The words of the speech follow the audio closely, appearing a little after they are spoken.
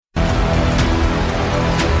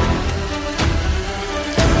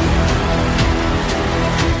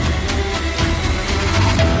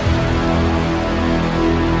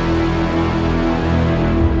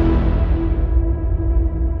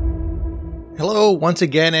Hello, once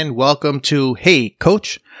again, and welcome to Hey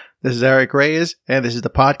Coach. This is Eric Reyes, and this is the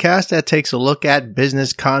podcast that takes a look at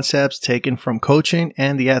business concepts taken from coaching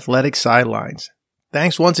and the athletic sidelines.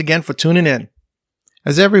 Thanks once again for tuning in.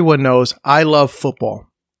 As everyone knows, I love football.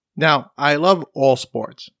 Now, I love all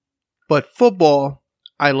sports, but football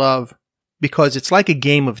I love because it's like a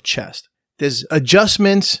game of chess. There's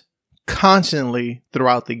adjustments constantly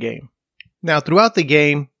throughout the game. Now, throughout the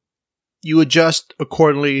game, you adjust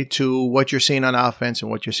accordingly to what you're seeing on offense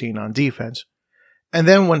and what you're seeing on defense. And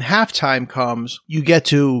then when halftime comes, you get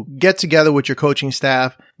together with your coaching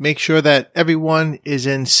staff, make sure that everyone is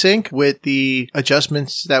in sync with the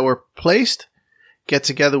adjustments that were placed, get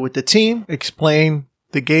together with the team, explain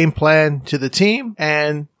the game plan to the team,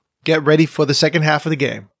 and get ready for the second half of the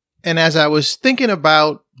game. And as I was thinking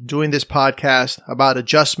about doing this podcast about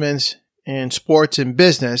adjustments in sports and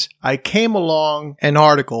business, I came along an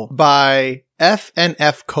article by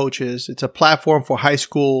F&F Coaches. It's a platform for high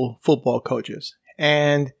school football coaches.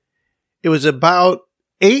 And it was about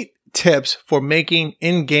 8 tips for making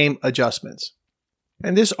in-game adjustments.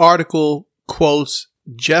 And this article quotes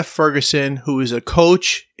Jeff Ferguson, who is a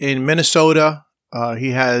coach in Minnesota.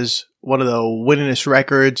 He has one of the winningest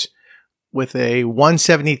records with a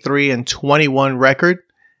 173-21 record.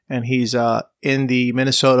 And he's in the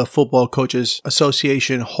Minnesota Football Coaches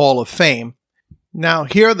Association Hall of Fame. Now,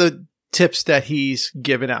 here are the tips that he's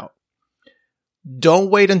given out.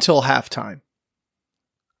 Don't wait until halftime.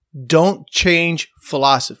 Don't change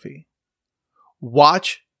philosophy.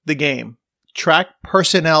 Watch the game. Track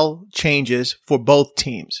personnel changes for both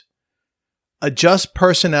teams. Adjust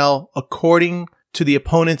personnel according to the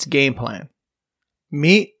opponent's game plan.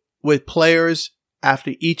 Meet with players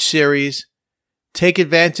after each series. Take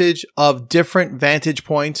advantage of different vantage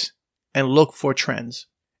points and look for trends.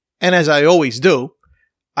 And as I always do,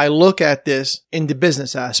 I look at this in the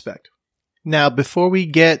business aspect. Now, before we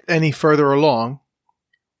get any further along,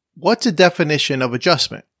 what's the definition of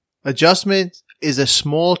adjustment? Adjustment is a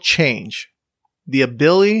small change, the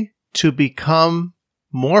ability to become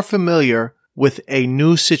more familiar with a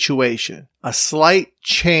new situation, a slight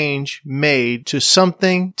change made to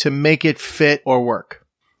something to make it fit or work.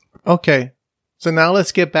 Okay. So now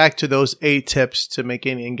let's get back to those 8 tips to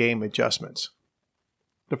making in-game adjustments.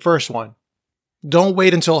 The first one, don't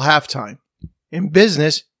wait until halftime. In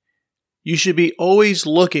business, you should be always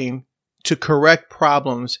looking to correct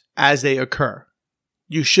problems as they occur.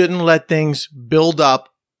 You shouldn't let things build up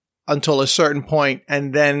until a certain point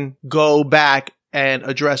and then go back and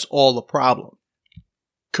address all the problems.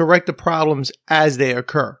 Correct the problems as they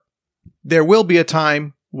occur. There will be a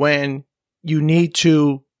time when you need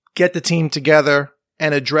to get the team together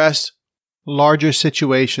and address larger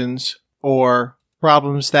situations or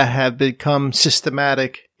problems that have become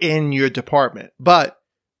systematic in your department. But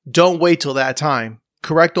don't wait till that time.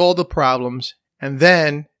 Correct all the problems, and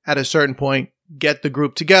then at a certain point, get the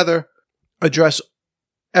group together, address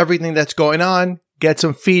everything that's going on, get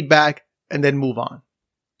some feedback, and then move on.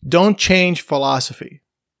 Don't change philosophy.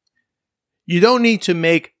 You don't need to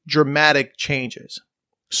make dramatic changes.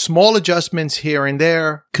 Small adjustments here and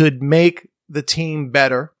there could make the team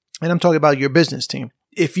better. And I'm talking about your business team.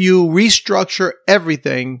 If you restructure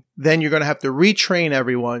everything, then you're going to have to retrain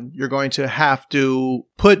everyone. You're going to have to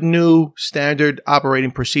put new standard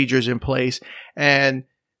operating procedures in place. And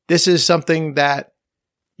this is something that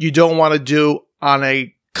you don't want to do on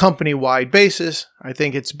a company-wide basis. I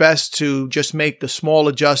think it's best to just make the small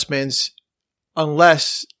adjustments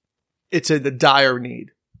unless it's a dire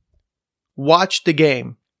need. Watch the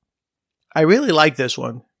game. I really like this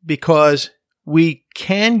one because we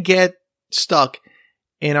can get stuck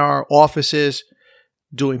in our offices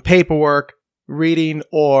doing paperwork, reading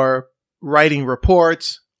or writing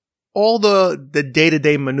reports, all the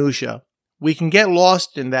day-to-day minutia. We can get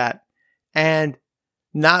lost in that and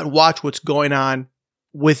not watch what's going on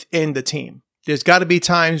within the team. There's got to be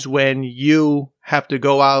times when you have to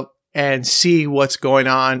go out and see what's going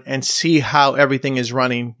on and see how everything is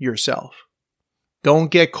running yourself.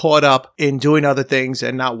 Don't get caught up in doing other things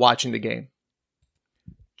and not watching the game.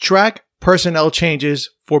 Track personnel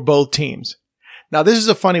changes for both teams. Now, this is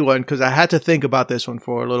a funny one because I had to think about this one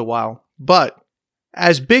for a little while. But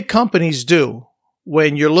as big companies do,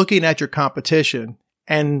 when you're looking at your competition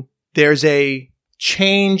and there's a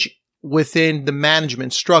change within the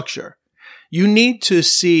management structure, you need to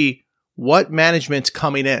see what management's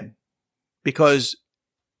coming in. Because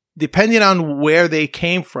depending on where they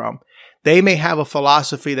came from, they may have a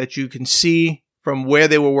philosophy that you can see from where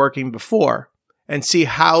they were working before and see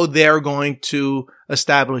how they're going to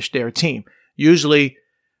establish their team. Usually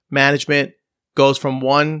management goes from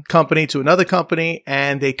one company to another company,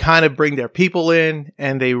 and they kind of bring their people in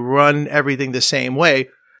and they run everything the same way.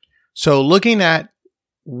 So looking at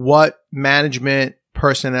what management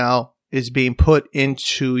personnel is being put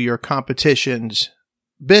into your competition's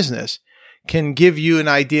business can give you an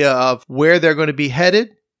idea of where they're going to be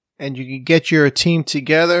headed, and you can get your team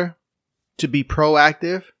together to be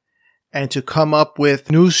proactive and to come up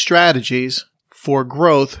with new strategies for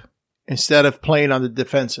growth instead of playing on the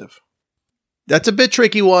defensive. That's a bit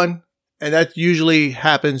tricky one, and that usually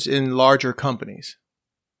happens in larger companies.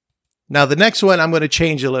 Now, the next one I'm going to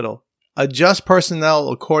change a little. Adjust personnel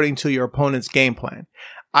according to your opponent's game plan.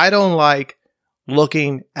 I don't like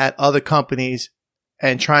looking at other companies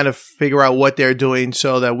and trying to figure out what they're doing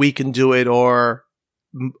so that we can do it or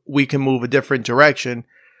we can move a different direction.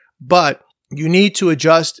 But you need to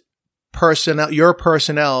adjust your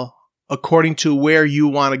personnel according to where you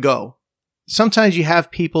want to go. Sometimes you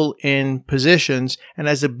have people in positions, and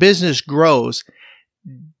as the business grows,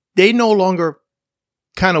 they no longer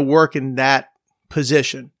kind of work in that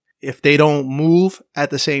position. If they don't move at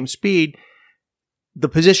the same speed, the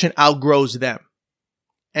position outgrows them.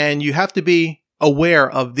 And you have to be aware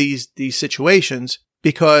of these situations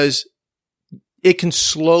because it can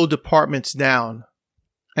slow departments down.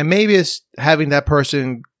 And maybe it's having that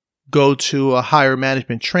person go to a higher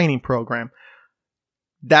management training program.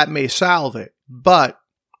 That may solve it. But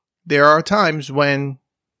there are times when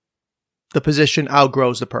the position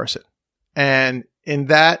outgrows the person. And in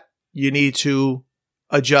that, you need to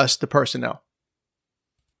adjust the personnel.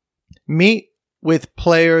 Meet with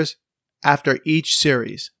players after each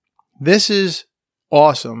series. This is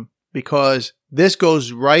awesome because this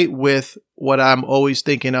goes right with what I'm always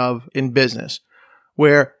thinking of in business,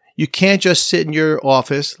 where you can't just sit in your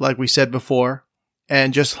office, like we said before,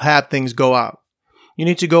 and just have things go out. You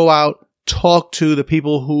need to go out, talk to the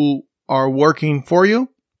people who are working for you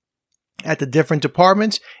at the different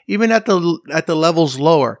departments, even at the levels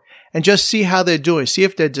lower, and just see how they're doing. See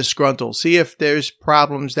if they're disgruntled. See if there's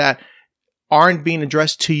problems that aren't being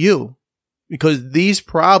addressed to you, because these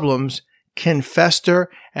problems can fester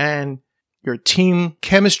and your team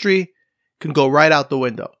chemistry can go right out the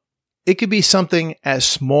window. It could be something as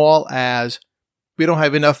small as we don't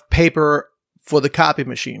have enough paper for the copy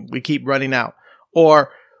machine. We keep running out.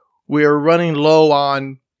 Or we're running low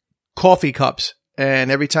on coffee cups,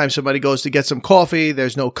 and every time somebody goes to get some coffee,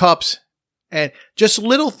 there's no cups. And just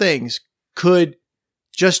little things could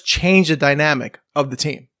just change the dynamic of the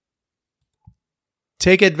team.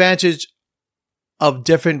 Take advantage of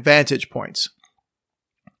different vantage points.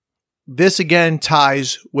 This again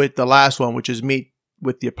ties with the last one, which is meet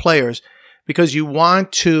with your players, because you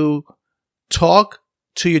want to talk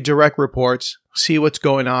to your direct reports, see what's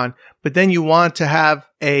going on, but then you want to have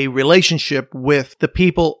a relationship with the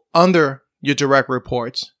people under your direct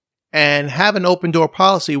reports and have an open door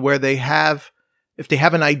policy where if they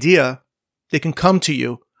have an idea, they can come to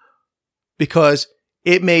you, because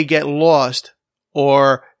it may get lost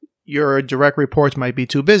or your direct reports might be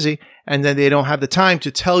too busy, and then they don't have the time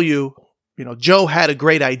to tell you, Joe had a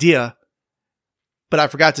great idea, but I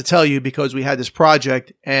forgot to tell you because we had this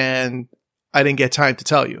project and I didn't get time to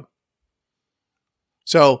tell you.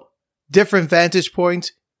 So different vantage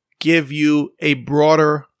points give you a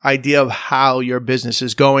broader idea of how your business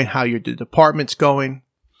is going, how your department's going,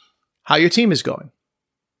 how your team is going.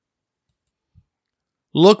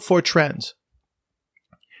 Look for trends.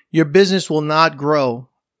 Your business will not grow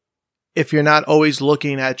if you're not always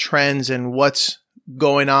looking at trends and what's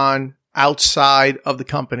going on outside of the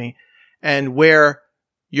company and where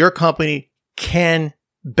your company can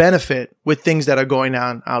benefit with things that are going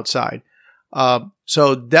on outside.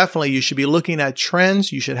 So definitely you should be looking at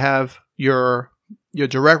trends. You should have your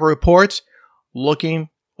direct reports looking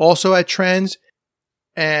also at trends.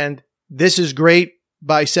 And this is great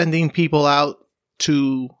by sending people out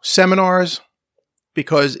to seminars,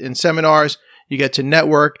 because in seminars you get to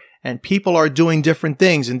network and people are doing different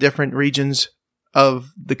things in different regions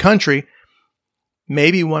of the country.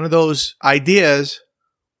 Maybe one of those ideas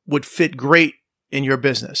would fit great in your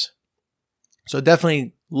business. So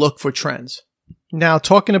definitely look for trends. Now,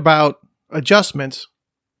 talking about adjustments,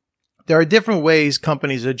 there are different ways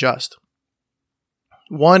companies adjust.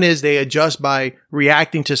 One is they adjust by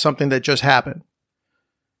reacting to something that just happened.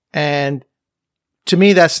 And to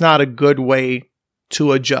me, that's not a good way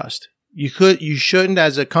to adjust. You shouldn't,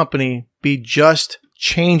 as a company, be just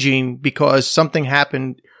changing because something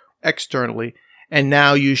happened externally, and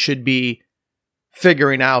now you should be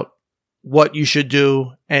figuring out what you should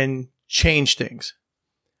do and change things.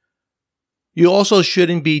 You also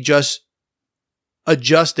shouldn't be just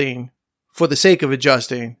adjusting for the sake of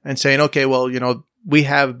adjusting and saying, okay, well, we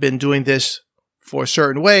have been doing this for a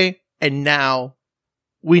certain way, and now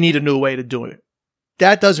we need a new way to do it.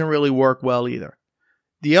 That doesn't really work well either.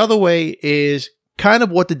 The other way is kind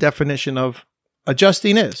of what the definition of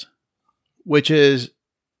adjusting is, which is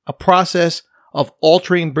a process of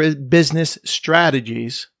altering business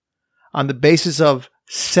strategies on the basis of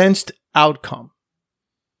sensed outcome.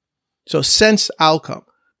 So sensed outcome.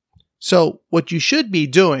 So what you should be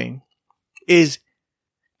doing is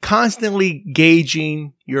constantly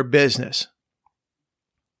gauging your business,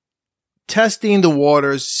 testing the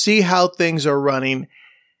waters, see how things are running.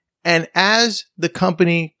 And as the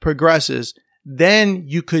company progresses, then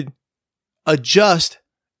you could adjust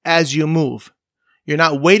as you move. You're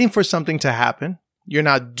not waiting for something to happen. You're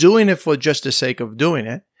not doing it for just the sake of doing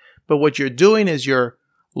it. But what you're doing is you're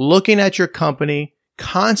looking at your company,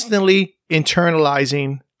 constantly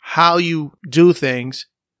internalizing how you do things,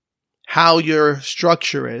 how your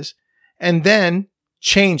structure is, and then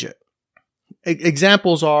change it.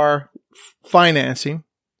 Examples are financing.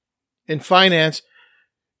 In finance,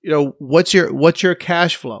 what's your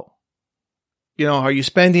cash flow? Are you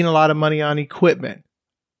spending a lot of money on equipment?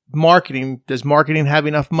 Marketing, does marketing have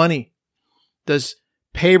enough money? Is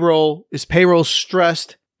payroll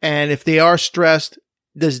stressed? And if they are stressed,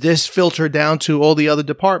 does this filter down to all the other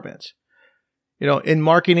departments? In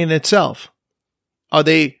marketing itself, are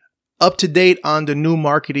they up to date on the new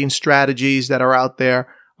marketing strategies that are out there?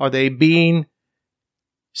 Are they being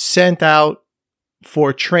sent out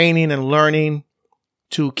for training and learning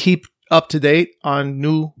to keep up to date on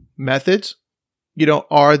new methods?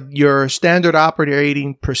 Are your standard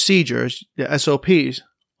operating procedures, the SOPs,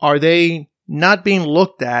 are they not being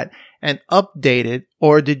looked at and updated,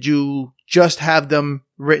 or did you just have them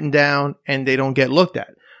written down and they don't get looked at?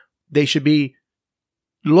 They should be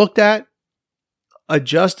looked at,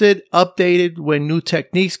 adjusted, updated when new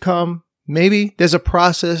techniques come. Maybe there's a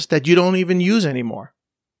process that you don't even use anymore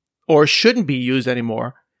or shouldn't be used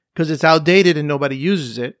anymore because it's outdated and nobody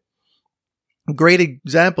uses it. A great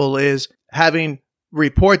example is having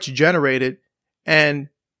reports generated and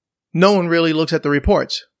no one really looks at the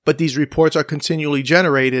reports. But these reports are continually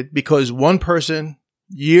generated because one person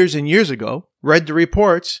years and years ago read the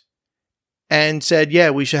reports and said, yeah,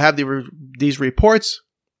 we should have these reports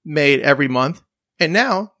made every month. And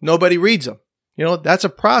now nobody reads them. That's a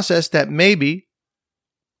process that maybe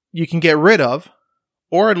you can get rid of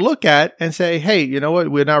or look at and say, hey, you know what?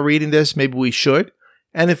 We're not reading this. Maybe we should.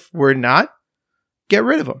 And if we're not, get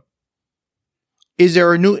rid of them. Is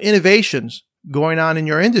there new innovations going on in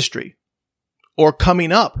your industry or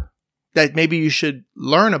coming up that maybe you should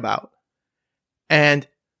learn about? And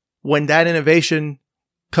when that innovation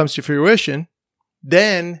comes to fruition,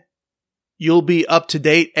 then you'll be up to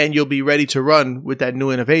date and you'll be ready to run with that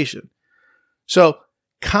new innovation. So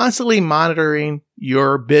constantly monitoring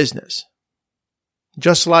your business.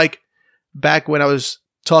 Just like back when I was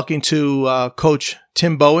talking to Coach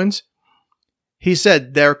Tim Bowens, he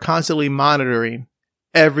said they're constantly monitoring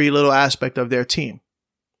every little aspect of their team.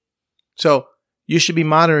 So you should be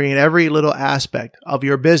monitoring every little aspect of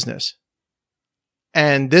your business.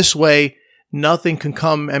 And this way, nothing can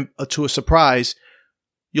come to a surprise.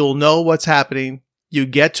 You'll know what's happening. You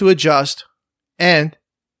get to adjust and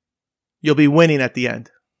you'll be winning at the end.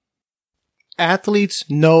 Athletes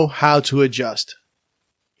know how to adjust.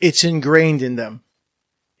 It's ingrained in them.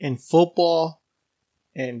 In football,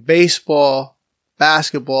 in baseball,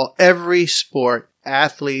 basketball, every sport,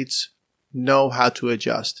 athletes know how to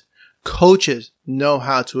adjust. Coaches know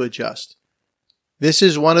how to adjust. This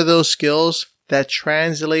is one of those skills that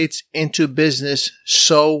translates into business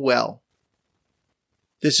so well.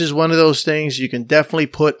 This is one of those things you can definitely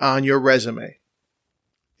put on your resume.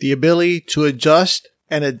 The ability to adjust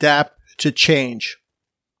and adapt to change.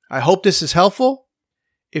 I hope this is helpful.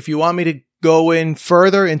 If you want me to go in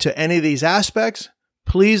further into any of these aspects,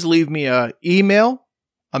 please leave me an email,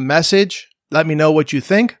 a message. Let me know what you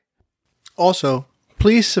think. Also,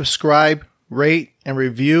 please subscribe, rate, and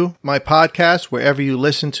review my podcast wherever you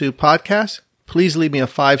listen to podcasts. Please leave me a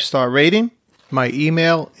 5-star rating. My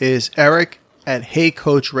email is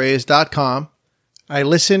eric@heycoachreyes.com. I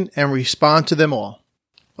listen and respond to them all.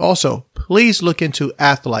 Also, please look into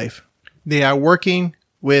AthLife. They are working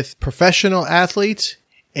with professional athletes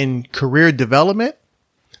in career development.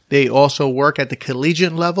 They also work at the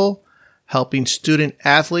collegiate level, helping student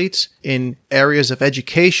athletes in areas of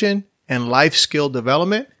education and life skill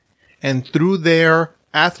development. And through their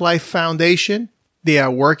AthLife Foundation, they are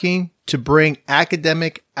working to bring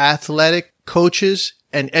academic athletic coaches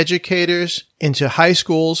and educators into high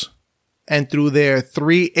schools. And through their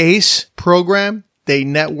 3 ACE program, they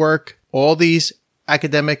network all these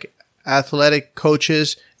academic athletic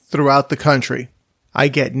coaches throughout the country. I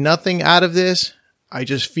get nothing out of this. I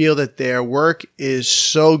just feel that their work is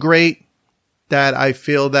so great that I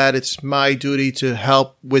feel that it's my duty to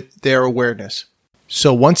help with their awareness.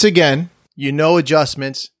 So once again, you know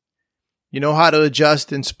adjustments. You know how to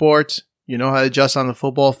adjust in sports. You know how to adjust on the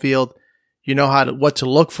football field. You know what to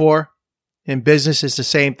look for. In business, it's the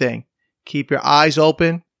same thing. Keep your eyes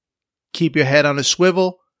open. Keep your head on a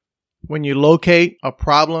swivel. When you locate a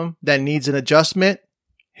problem that needs an adjustment,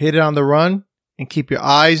 hit it on the run and keep your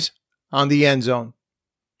eyes on the end zone.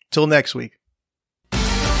 Till next week.